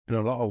In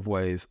a lot of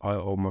ways, I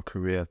owe my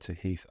career to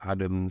Heath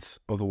Adams,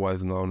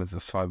 otherwise known as a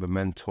cyber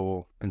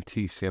mentor, and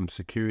TCM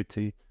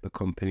Security, the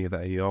company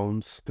that he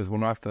owns. Because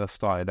when I first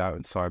started out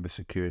in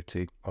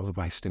cybersecurity, I was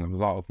wasting a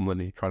lot of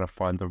money trying to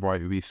find the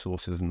right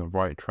resources and the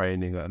right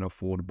training at an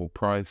affordable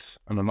price.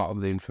 And a lot of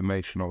the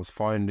information I was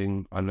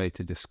finding, I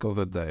later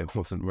discovered that it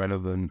wasn't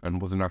relevant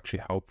and wasn't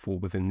actually helpful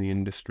within the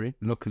industry.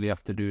 Luckily,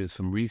 after doing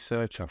some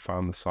research, I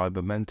found the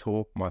Cyber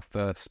Mentor, my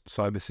first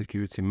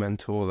cybersecurity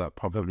mentor that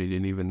probably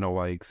didn't even know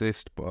I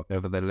exist, but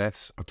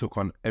nevertheless, I took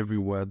on every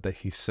word that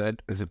he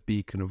said as a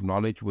beacon of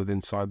knowledge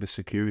within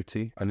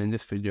cybersecurity. And in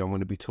this video, I'm going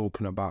to be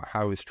talking about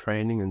how his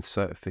training and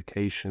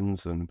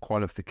certifications and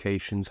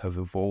qualifications have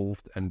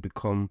evolved and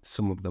become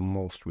some of the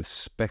most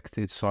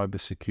respected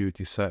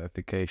cybersecurity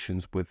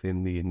certifications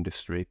within the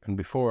industry. And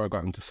before I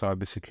got into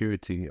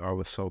cybersecurity, I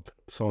was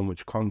so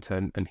much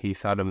content, and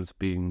Heath Adams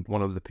being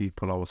one of the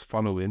people I was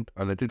following.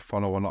 And I did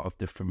follow a lot of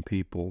different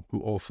people who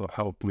also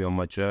helped me on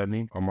my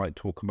journey. I might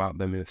talk about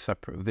them in a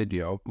separate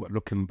video, but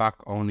looking back,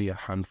 only a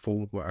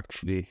handful were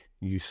actually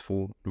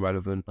useful,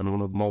 relevant, and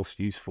one of the most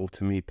useful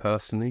to me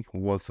personally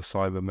was the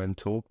Cyber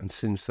Mentor. And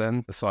since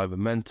then, the Cyber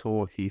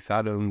Mentor, Heath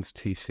Adams,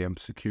 TCM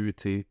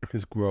Security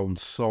has grown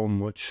so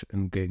much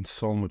and gained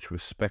so much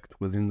respect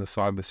within the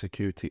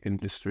cybersecurity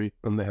industry.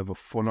 And they have a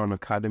full-on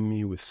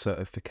academy with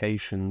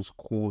certifications,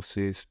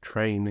 courses,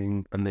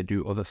 training, and they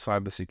do other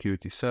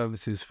cybersecurity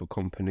services for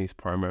companies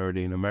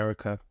primarily in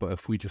America. But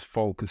if we just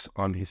focus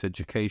on his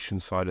education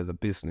side of the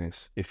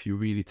business, if you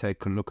really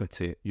take a look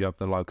at it, you have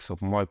the likes of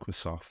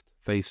Microsoft,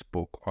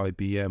 Facebook,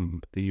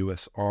 IBM, the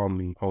US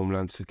Army,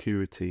 Homeland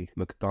Security,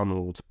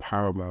 McDonald's,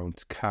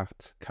 Paramount,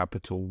 CAT,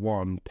 Capital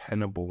One,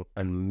 Tenable,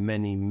 and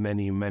many,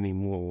 many, many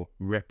more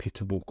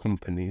reputable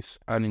companies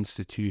and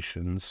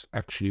institutions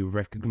actually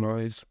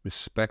recognize,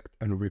 respect,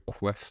 and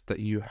request that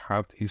you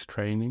have his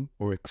training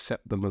or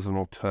accept them as an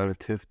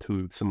alternative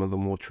to some of the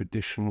more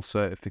traditional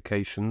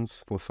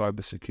certifications for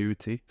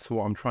cybersecurity. So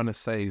what I'm trying to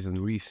say is,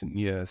 in recent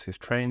years, his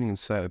training and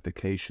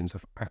certifications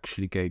have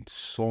actually gained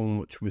so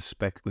much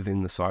respect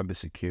within the cybersecurity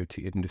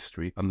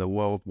industry, and they're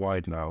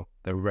worldwide now.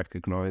 They're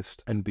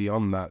recognized. And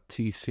beyond that,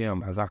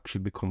 TCM has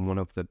actually become one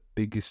of the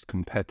biggest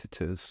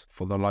competitors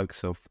for the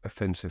likes of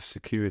Offensive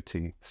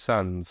Security,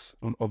 SANS,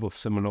 and other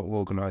similar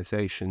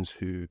organizations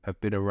who have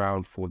been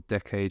around for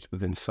decades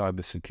within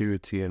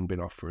cybersecurity and been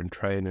offering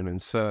training and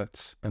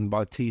certs. And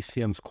by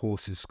TCM's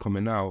courses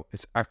coming out,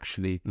 it's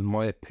actually, in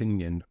my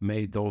opinion,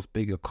 made those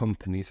bigger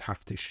companies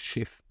have to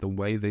shift the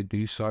way they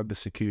do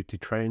cybersecurity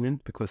training,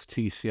 because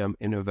TCM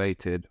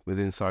innovated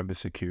within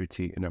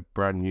cybersecurity in a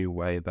brand new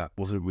way that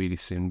wasn't really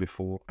seen before.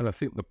 And I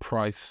think the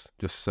price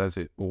just says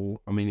it all.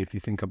 I mean, if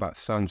you think about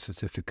SANS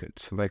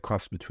certificates, they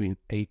cost between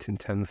 8,000 and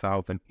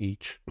 10,000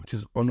 each, which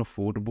is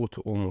unaffordable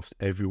to almost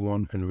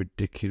everyone and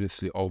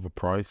ridiculously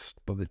overpriced.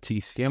 But the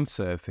TCM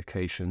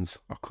certifications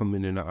are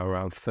coming in at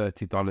around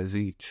 $30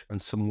 each,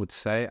 and some would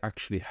say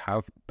actually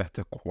have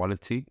better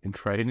quality in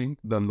training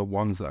than the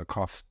ones that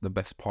cost the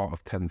best part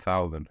of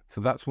 10,000. So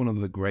that's one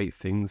of the great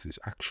things. It's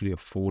actually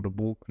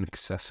affordable and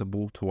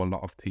accessible to a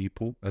lot of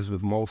people, as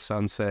with most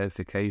SANS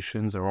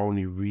certifications are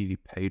only really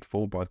paid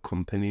for by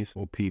companies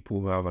or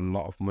people who have a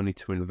lot of money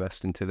to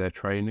invest into their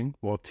training,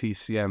 while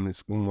TCM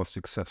is almost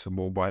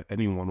accessible by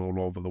anyone all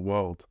over the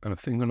world. And I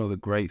think another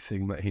great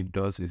thing that he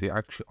does is he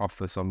actually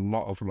offers a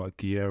lot of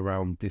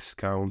year-round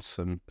discounts,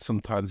 and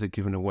sometimes they're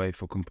given away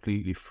for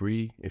completely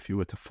free if you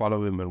were to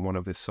follow him on one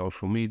of his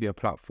social media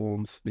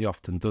platforms. He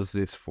often does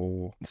this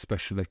for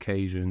special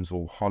occasions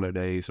or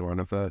holidays or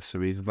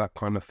anniversaries, that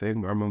kind of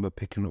thing. I remember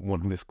picking up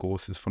one of his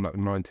courses for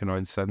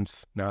 99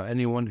 cents. Now,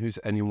 anyone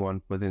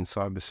within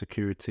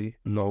cybersecurity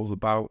knows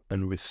about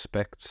and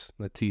respects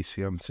the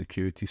TCM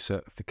security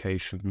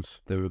certifications.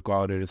 They're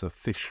regarded as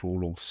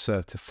official or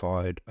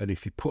certified, and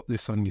if you put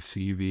this on your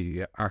CV,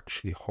 it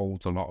actually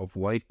holds a lot of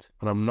weight.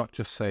 And I'm not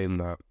just saying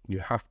that. You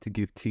have to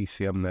give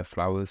TCM their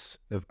flowers.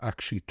 They've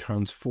actually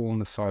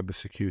transformed the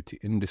cybersecurity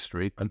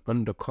industry and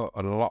undercut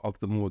a lot of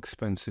the more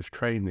expensive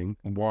training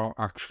while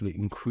actually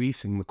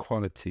increasing the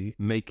quality,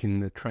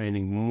 making the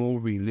training more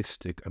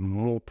realistic and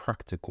more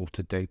practical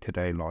to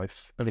day-to-day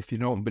life. And if you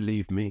don't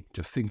believe me,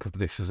 just think of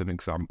this as an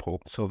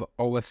example. So the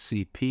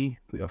OSCP,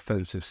 the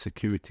Offensive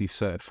Security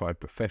Certified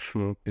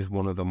Professional, is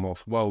one of the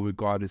most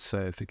well-regarded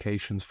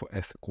certifications for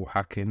ethical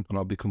hacking. And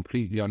I'll be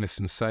completely honest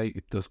and say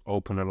it does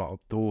open a lot of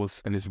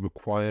doors and is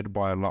required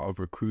by a lot of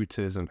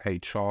recruiters and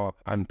HR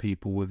and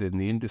people within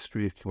the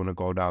industry if you want to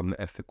go down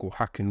the ethical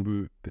hacking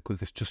route,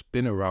 because it's just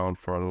been around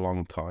for a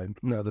long time.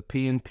 Now, the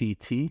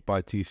PNPT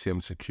by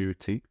TCM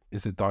Security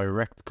is a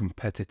direct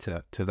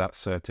competitor to that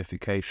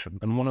certification.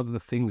 And one of the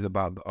things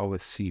about the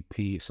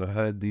OSCP, so I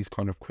heard these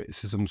kind of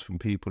criticisms from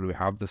people who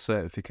have the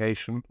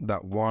certification,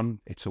 that one,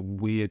 it's a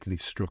weirdly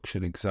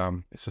structured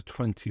exam. It's a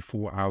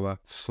 24-hour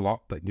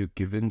slot that you're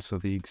given, so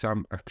the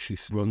exam actually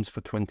runs for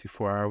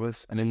 24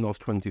 hours. And in those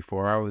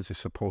 24 hours, you're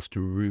supposed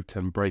to route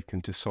and break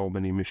into so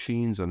many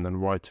machines and then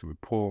write a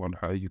report on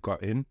how you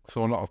got in.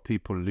 So a lot of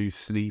people lose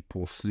sleep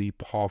or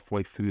sleep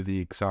halfway through the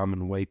exam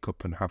and wake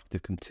up and have to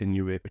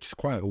continue it, which is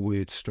quite a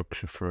weird structure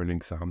structure for an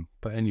exam.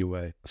 But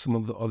anyway, some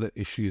of the other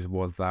issues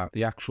was that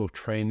the actual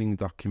training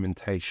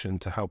documentation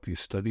to help you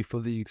study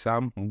for the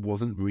exam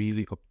wasn't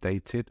really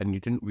updated, and you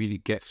didn't really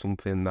get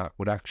something that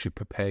would actually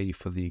prepare you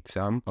for the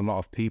exam. A lot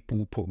of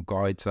people put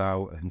guides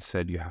out and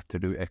said you have to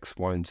do X,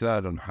 Y, and Z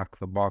and hack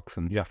the box,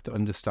 and you have to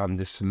understand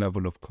this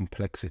level of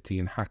complexity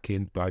in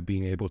hacking by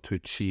being able to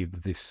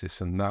achieve this,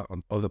 and that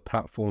on other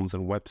platforms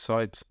and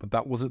websites. But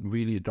that wasn't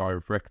really a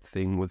direct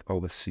thing with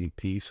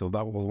OSCP, so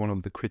that was one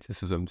of the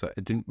criticisms, that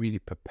it didn't really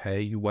prepare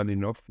you well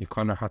enough. You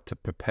kind of had to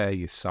prepare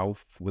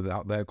yourself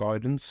without their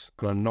guidance.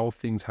 And I know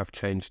things have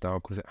changed now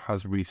because it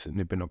has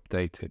recently been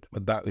updated,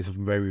 but that is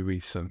very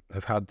recent.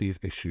 They've had these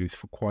issues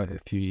for quite a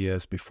few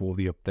years before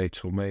the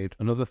updates were made.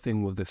 Another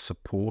thing was the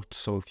support.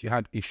 So if you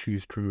had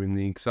issues during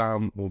the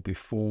exam or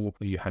before,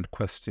 or you had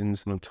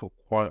questions, and it took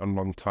quite a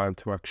long time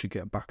to actually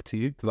get back to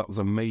you. So that was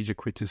a major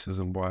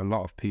criticism by a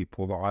lot of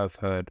people that I've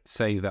heard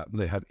say that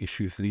they had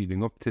issues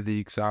leading up to the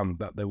exam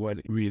that they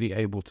weren't really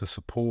able to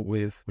support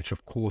with, which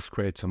of course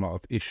creates a lot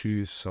of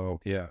issues. So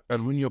yeah,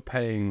 and when you're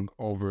paying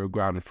over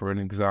 £1,000 for an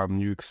exam,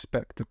 you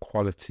expect the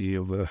quality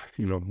of a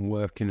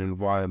working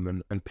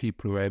environment and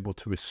people who are able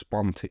to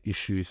respond to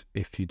issues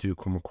if you do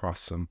come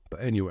across them.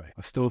 But anyway,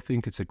 I still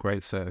think it's a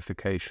great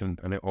certification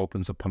and it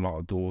opens up a lot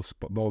of doors.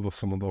 But those are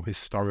some of the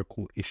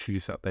historical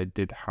issues that they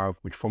did have,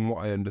 which from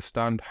what I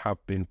understand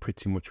have been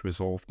pretty much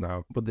resolved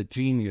now. But the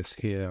genius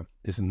here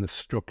is in the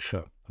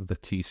structure of the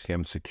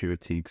TCM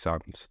security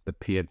exams, the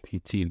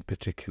PNPT in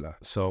particular.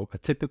 So a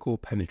typical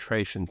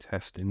penetration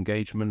test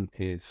engagement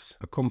is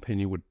a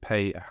company would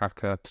pay a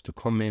hacker to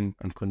come in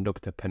and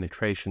conduct a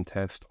penetration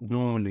test,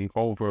 normally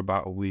over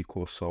about a week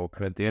or so.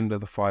 And at the end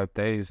of the 5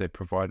 days, they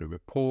provide a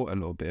report, a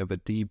little bit of a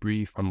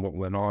debrief on what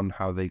went on,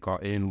 how they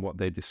got in, what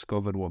they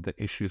discovered, what the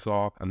issues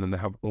are. And then they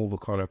have all the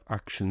kind of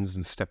actions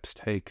and steps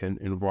taken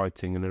in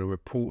writing and in a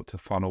report to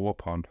follow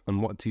up on.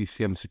 And what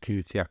TCM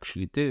security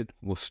actually did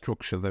was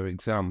structure their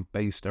exam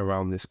based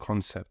around this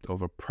concept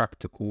of a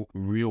practical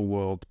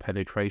real-world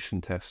penetration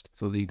test.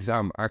 So the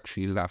exam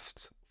actually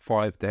lasts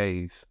 5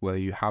 days, where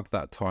you have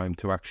that time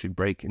to actually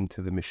break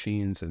into the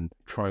machines and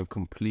try and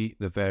complete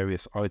the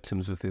various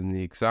items within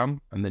the exam.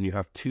 And then you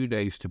have 2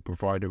 days to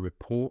provide a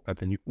report, and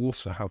then you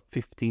also have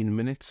 15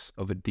 minutes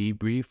of a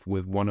debrief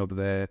with one of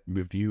their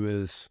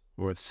reviewers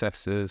or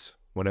assessors,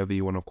 whatever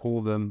you want to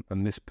call them,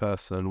 and this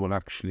person will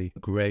actually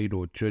grade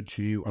or judge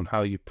you on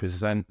how you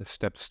present the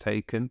steps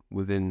taken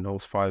within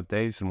those 5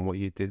 days and what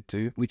you did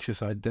do, which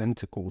is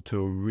identical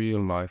to a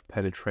real-life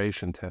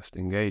penetration test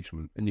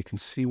engagement. And you can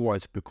see why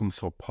it's become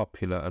so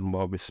popular and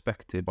well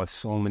respected by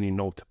so many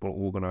notable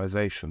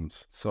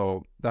organizations.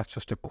 So that's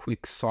just a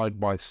quick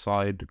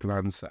side-by-side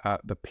glance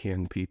at the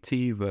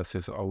PNPT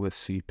versus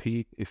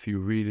OSCP. If you're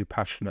really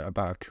passionate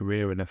about a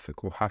career in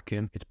ethical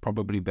hacking, it's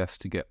probably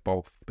best to get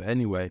both. But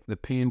anyway, the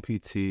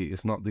PNPT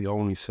is not the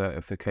only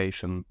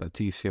certification that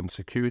TCM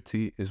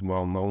Security is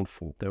well known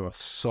for. There are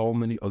so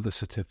many other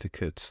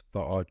certificates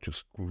that are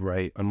just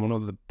great, and one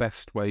of the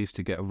best ways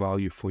to get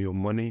value for your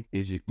money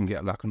is you can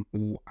get like an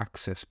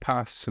all-access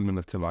pass,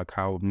 similar to like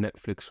how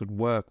Netflix would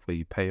work, where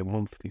you pay a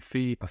monthly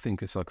fee. I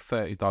think it's like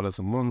 $30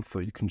 a month,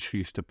 or you can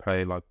choose to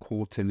pay like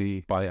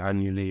quarterly,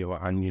 biannually,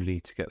 or annually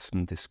to get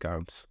some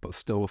discounts. But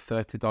still,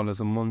 $30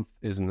 a month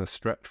isn't a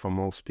stretch for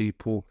most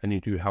people, and you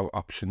do have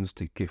options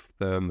to gift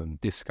them and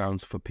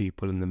discounts for people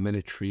in the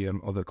military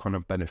and other kind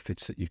of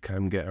benefits that you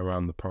can get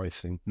around the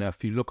pricing. Now,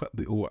 if you look at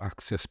the all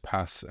access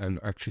pass and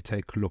actually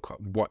take a look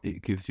at what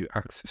it gives you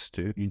access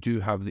to, you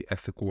do have the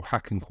ethical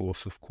hacking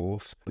course, of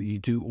course, but you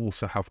do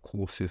also have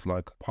courses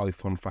like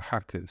Python for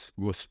hackers,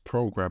 Rust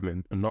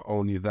programming, and not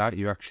only that,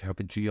 you actually have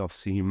a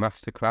GRC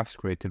masterclass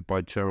created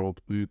by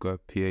Gerald Uger,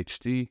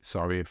 PhD.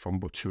 Sorry if I'm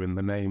butchering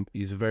the name.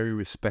 He's very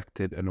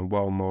respected and a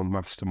well-known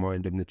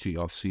mastermind in the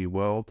GRC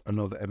world.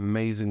 Another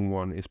amazing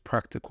one is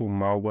practical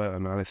malware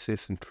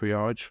analysis and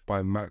triage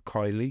by Matt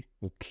Kiley,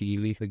 or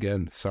Keeley.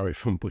 Again, sorry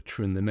if I'm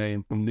butchering the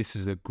name. And this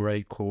is a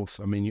great course.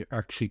 I mean, you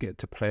actually get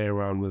to play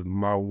around with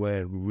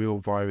malware, real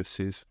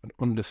viruses, and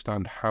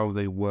understand how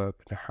they work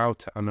and how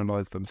to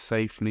analyze them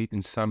safely in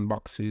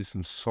sandboxes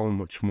and so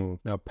much more.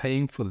 Now,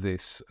 paying for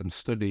this and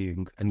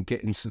studying and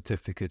getting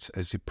certificates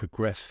as you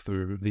progress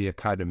through the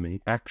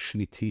academy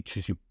actually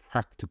teaches you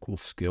practical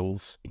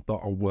skills that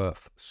are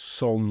worth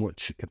so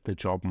much in the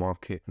job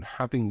market, and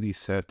having these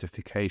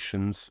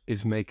certifications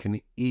is making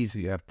it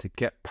easier to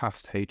get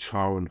past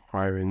HR and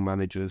hiring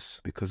managers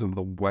because of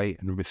the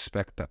weight and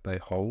respect that they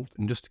hold.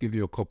 And just to give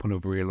you a couple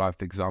of real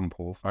life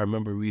examples, I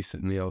remember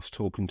recently I was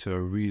talking to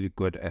a really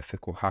good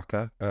ethical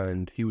hacker,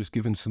 and he was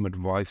giving some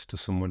advice to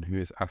someone who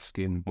is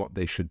asking what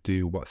they should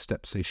do, what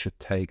steps they should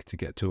take to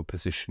get to a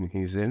position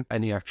he's in,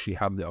 and he actually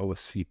had the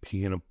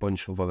OSCP and a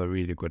bunch of other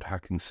really good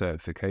hacking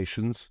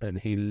certifications. And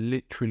he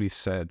literally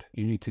said,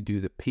 you need to do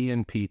the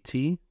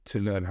PNPT to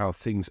learn how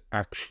things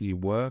actually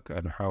work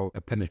and how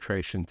a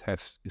penetration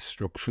test is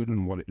structured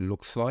and what it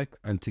looks like,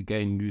 and to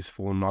gain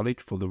useful knowledge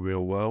for the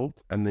real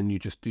world. And then you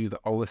just do the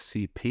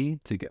OSCP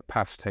to get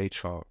past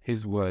HR.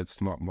 His words,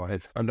 not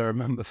mine. And I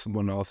remember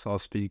someone else I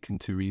was speaking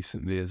to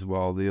recently as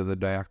well, the other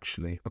day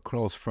actually, a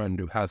close friend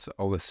who has the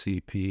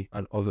OSCP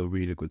and other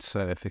really good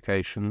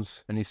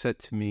certifications. And he said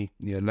to me,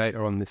 yeah,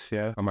 later on this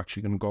year, I'm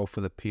actually going to go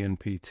for the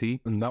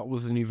PNPT. And that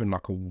wasn't even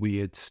like a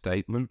weird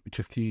statement, which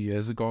a few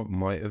years ago it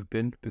might have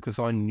been, because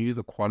I knew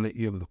the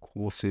quality of the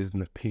courses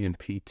and the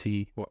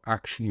PNPT will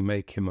actually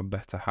make him a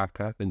better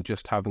hacker than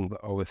just having the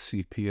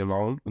OSCP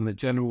alone. And the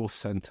general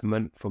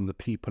sentiment from the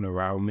people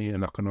around me,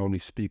 and I can only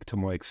speak to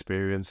my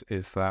experience,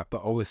 is that the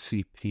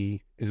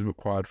OSCP is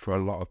required for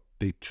a lot of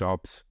big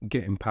jobs,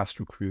 getting past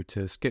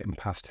recruiters, getting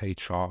past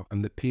HR,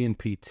 and the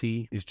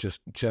PNPT is just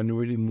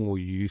generally more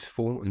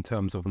useful in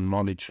terms of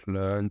knowledge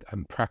learned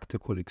and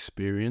practical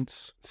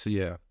experience. So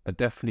yeah, I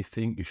definitely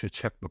think you should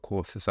check the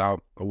courses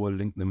out. I will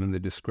link them in the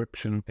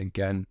description.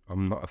 Again,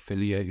 I'm not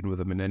affiliated with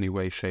them in any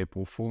way, shape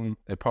or form.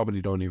 They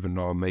probably don't even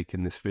know I'm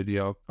making this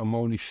video. I'm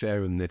only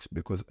sharing this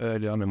because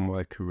early on in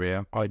my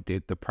career, I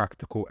did the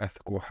practical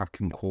ethical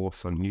hacking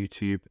course on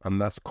YouTube, and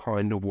that's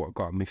kind of what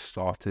got me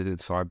started in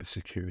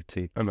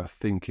cybersecurity. And I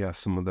think he has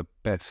some of the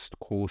best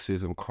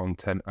courses and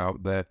content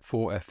out there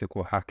for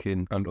ethical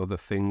hacking and other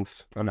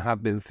things. And I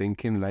have been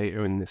thinking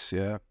later in this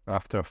year,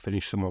 after I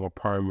finish some of my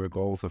primary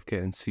goals of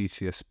getting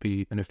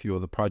CCSP and a few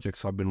other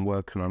projects I've been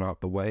working on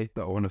out the way,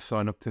 that I want to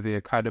sign up to the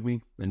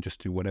academy and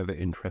just do whatever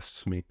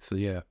interests me. So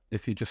yeah,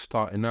 if you're just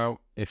starting out,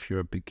 if you're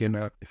a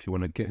beginner, if you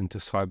want to get into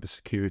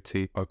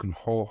cybersecurity, I can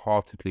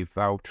wholeheartedly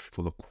vouch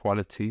for the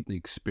quality, the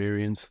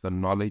experience, the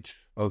knowledge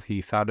of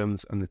Heath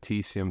Adams and the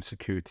TCM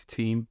security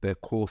team. Their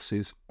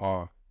courses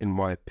are, in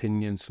my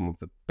opinion, some of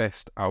the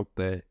best out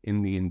there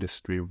in the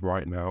industry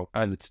right now,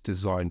 and it's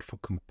designed for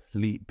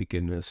complete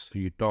beginners, so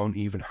you don't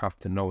even have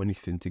to know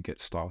anything to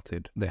get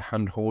started. They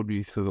handhold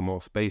you through the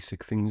most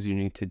basic things you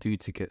need to do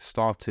to get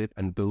started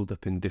and build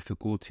up in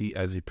difficulty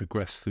as you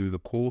progress through the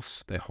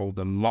course. They hold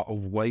a lot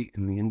of weight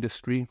in the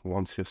industry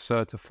once you're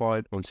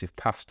certified, once you've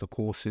passed the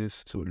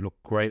courses, so it look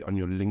great on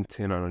your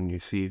LinkedIn and on your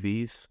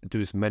CVs.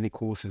 Do as many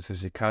courses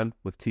as you can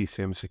with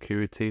TCM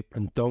security,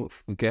 and don't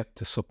forget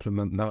to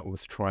supplement that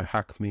with Try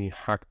Hack Me,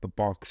 Hack the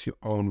Box, your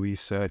own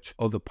research,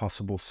 other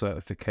possible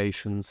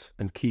certifications,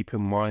 and keep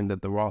in mind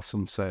that there are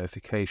some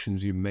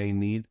certifications you may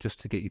need just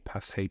to get you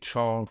past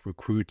HR,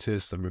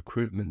 recruiters, the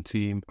recruitment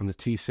team, and the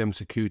TCM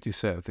security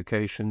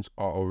certifications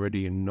are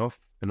already enough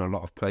in a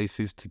lot of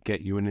places to get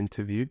you an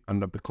interview,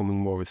 and are becoming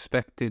more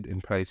respected in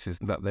places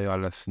that they are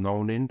less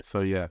known in.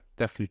 So yeah,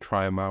 definitely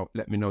try them out.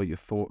 Let me know your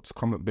thoughts.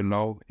 Comment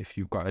below if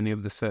you've got any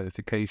of the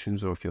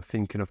certifications or if you're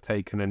thinking of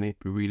taking any.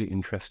 Be really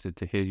interested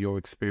to hear your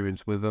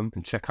experience with them.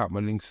 And check out my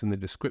links in the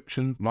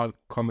description. Like,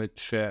 comment,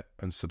 share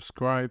and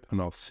subscribe,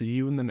 and I'll see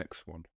you in the next one.